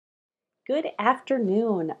Good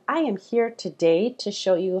afternoon. I am here today to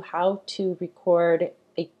show you how to record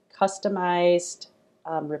a customized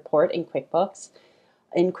report in QuickBooks.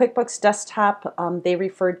 In QuickBooks Desktop, they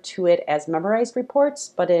referred to it as memorized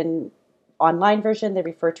reports, but in online version, they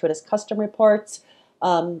refer to it as custom reports.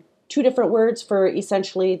 Two different words for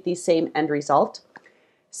essentially the same end result.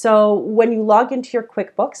 So when you log into your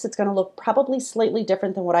QuickBooks, it's going to look probably slightly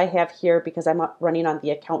different than what I have here because I'm running on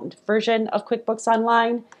the accountant version of QuickBooks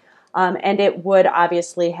Online. And it would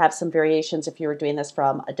obviously have some variations if you were doing this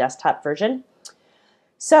from a desktop version.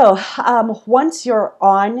 So once you're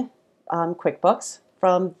on QuickBooks,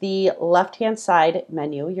 from the left-hand side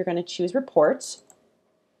menu, you're going to choose Reports.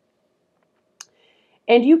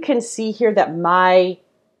 And you can see here that my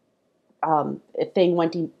thing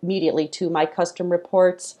went immediately to my custom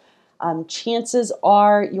reports. Chances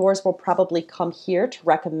are yours will probably come here to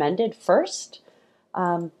recommended first,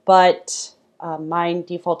 but mine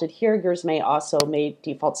defaulted here. Yours may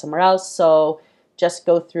default somewhere else. So just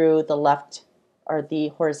go through the left or the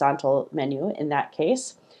horizontal menu in that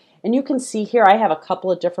case. And you can see here I have a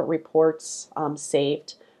couple of different reports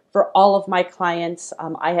saved. For all of my clients,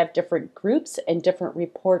 I have different groups and different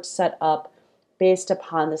reports set up based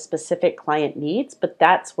upon the specific client needs, but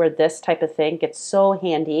that's where this type of thing gets so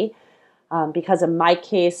handy because in my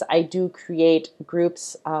case, I do create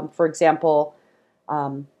groups, for example,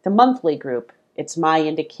 the monthly group. It's my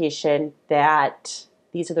indication that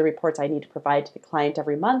these are the reports I need to provide to the client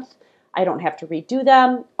every month. I don't have to redo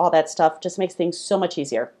them. All that stuff just makes things so much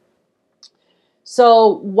easier. So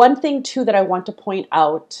one thing too that I want to point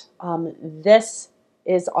out, this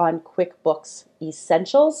is on QuickBooks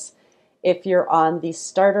Essentials. If you're on the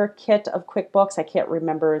starter kit of QuickBooks, I can't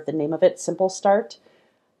remember the name of it, Simple Start,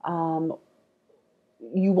 you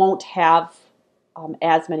won't have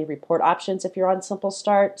as many report options if you're on Simple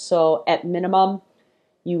Start. So at minimum,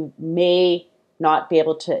 you may not be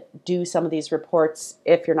able to do some of these reports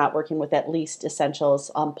if you're not working with at least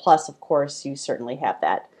Essentials. Plus, of course, you certainly have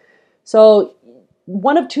that. So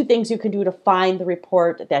one of two things you can do to find the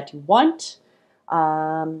report that you want.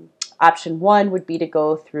 Option one would be to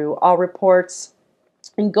go through all reports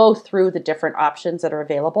and go through the different options that are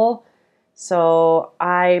available. So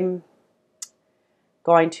I'm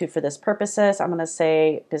going to, for this purposes, I'm going to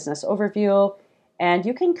say business overview, and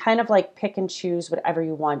you can kind of like pick and choose whatever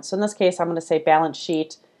you want. So in this case, I'm going to say balance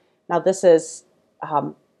sheet. Now this is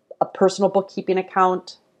a personal bookkeeping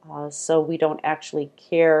account, so we don't actually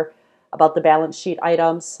care about the balance sheet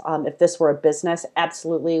items. If this were a business,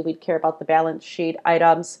 absolutely, we'd care about the balance sheet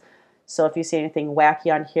items. So if you see anything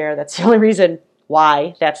wacky on here, that's the only reason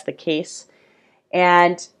why that's the case.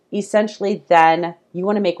 And essentially then you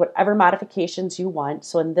want to make whatever modifications you want.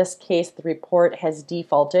 So in this case, the report has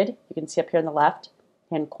defaulted. You can see up here in the left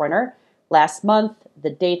hand corner, last month, the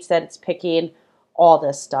dates that it's picking, all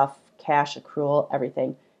this stuff, cash, accrual,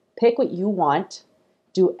 everything. Pick what you want.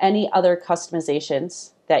 Do any other customizations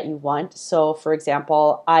that you want. So for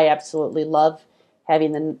example, I absolutely love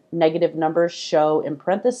having the negative numbers show in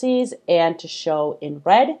parentheses and to show in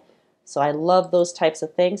red. So I love those types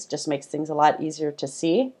of things. Just makes things a lot easier to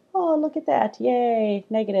see. Oh, look at that. Yay,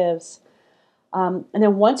 negatives. And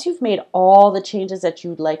then once you've made all the changes that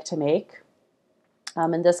you'd like to make,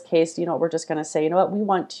 in this case, we're just going to say, we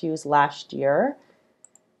want to use last year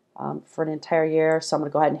for an entire year. So I'm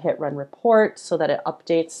going to go ahead and hit run report so that it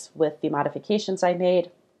updates with the modifications I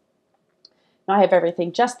made. Now I have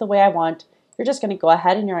everything just the way I want. You're just going to go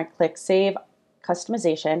ahead and you're going to click Save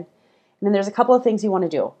Customization. And then there's a couple of things you want to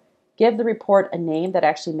do. Give the report a name that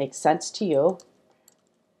actually makes sense to you.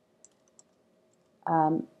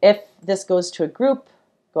 If this goes to a group,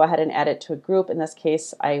 go ahead and add it to a group. In this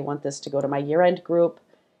case, I want this to go to my year-end group.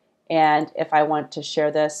 And if I want to share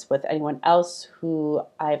this with anyone else who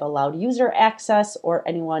I've allowed user access or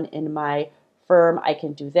anyone in my firm, I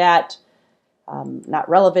can do that. Not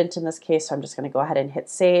relevant in this case, so I'm just going to go ahead and hit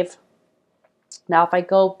Save. Now if I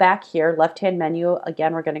go back here, left-hand menu,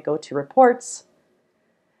 again, we're going to go to Reports.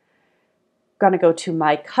 Going to go to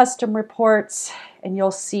my custom reports, and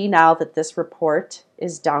you'll see now that this report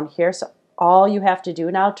is down here. So all you have to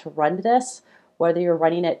do now to run this, whether you're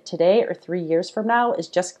running it today or 3 years from now, is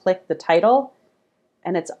just click the title,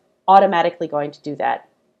 and it's automatically going to do that.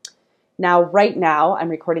 Now, right now, I'm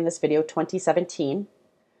recording this video 2017.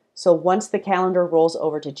 So once the calendar rolls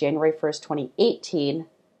over to January 1st, 2018,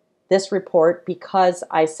 this report, because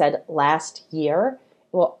I said last year,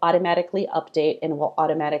 will automatically update and will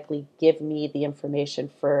automatically give me the information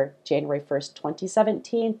for January 1st,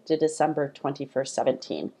 2017 to December 21st,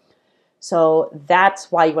 17. So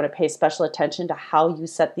that's why you want to pay special attention to how you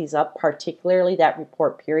set these up, particularly that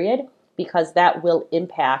report period, because that will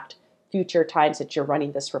impact future times that you're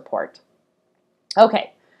running this report.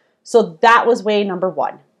 Okay, so that was way number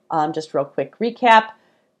one. Just real quick recap.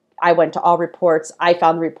 I went to all reports. I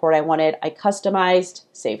found the report I wanted. I customized,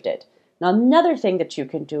 saved it. Now, another thing that you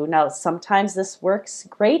can do, now sometimes this works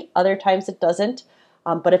great, other times it doesn't,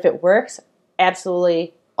 but if it works,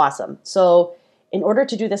 absolutely awesome. So in order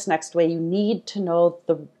to do this next way, you need to know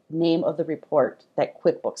the name of the report that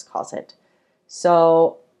QuickBooks calls it.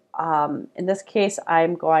 So in this case,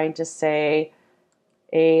 I'm going to say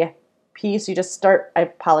a piece. You just start, I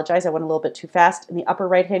apologize, I went a little bit too fast. In the upper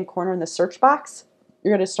right-hand corner in the search box,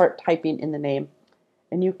 you're going to start typing in the name.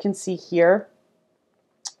 And you can see here,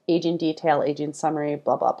 aging detail, aging summary,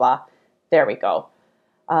 blah, blah, blah. There we go.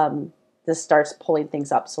 This starts pulling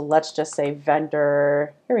things up. So let's just say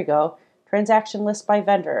vendor, here we go, transaction list by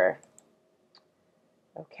vendor.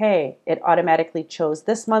 Okay, it automatically chose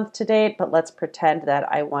this month to date, but let's pretend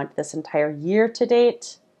that I want this entire year to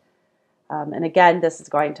date. And again, this is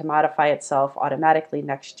going to modify itself automatically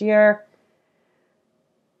next year.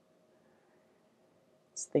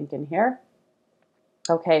 It's thinking here.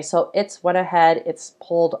 Okay, so it's went ahead, it's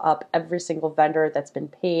pulled up every single vendor that's been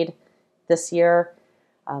paid this year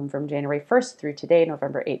from January 1st through today,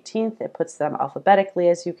 November 18th. It puts them alphabetically,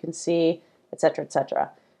 as you can see, etc.,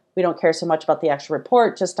 etc. We don't care so much about the actual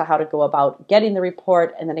report, just to how to go about getting the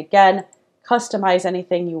report. And then again, customize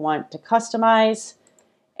anything you want to customize.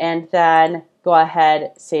 And then go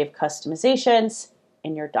ahead, save customizations,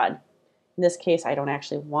 and you're done. In this case, I don't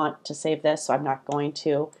actually want to save this, so I'm not going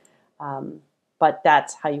to. But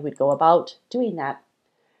that's how you would go about doing that.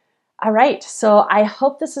 All right, so I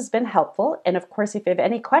hope this has been helpful. And of course, if you have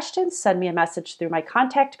any questions, send me a message through my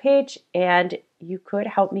contact page, and you could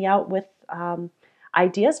help me out with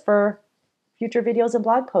ideas for future videos and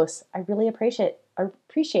blog posts. I really appreciate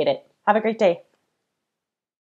it. Have a great day.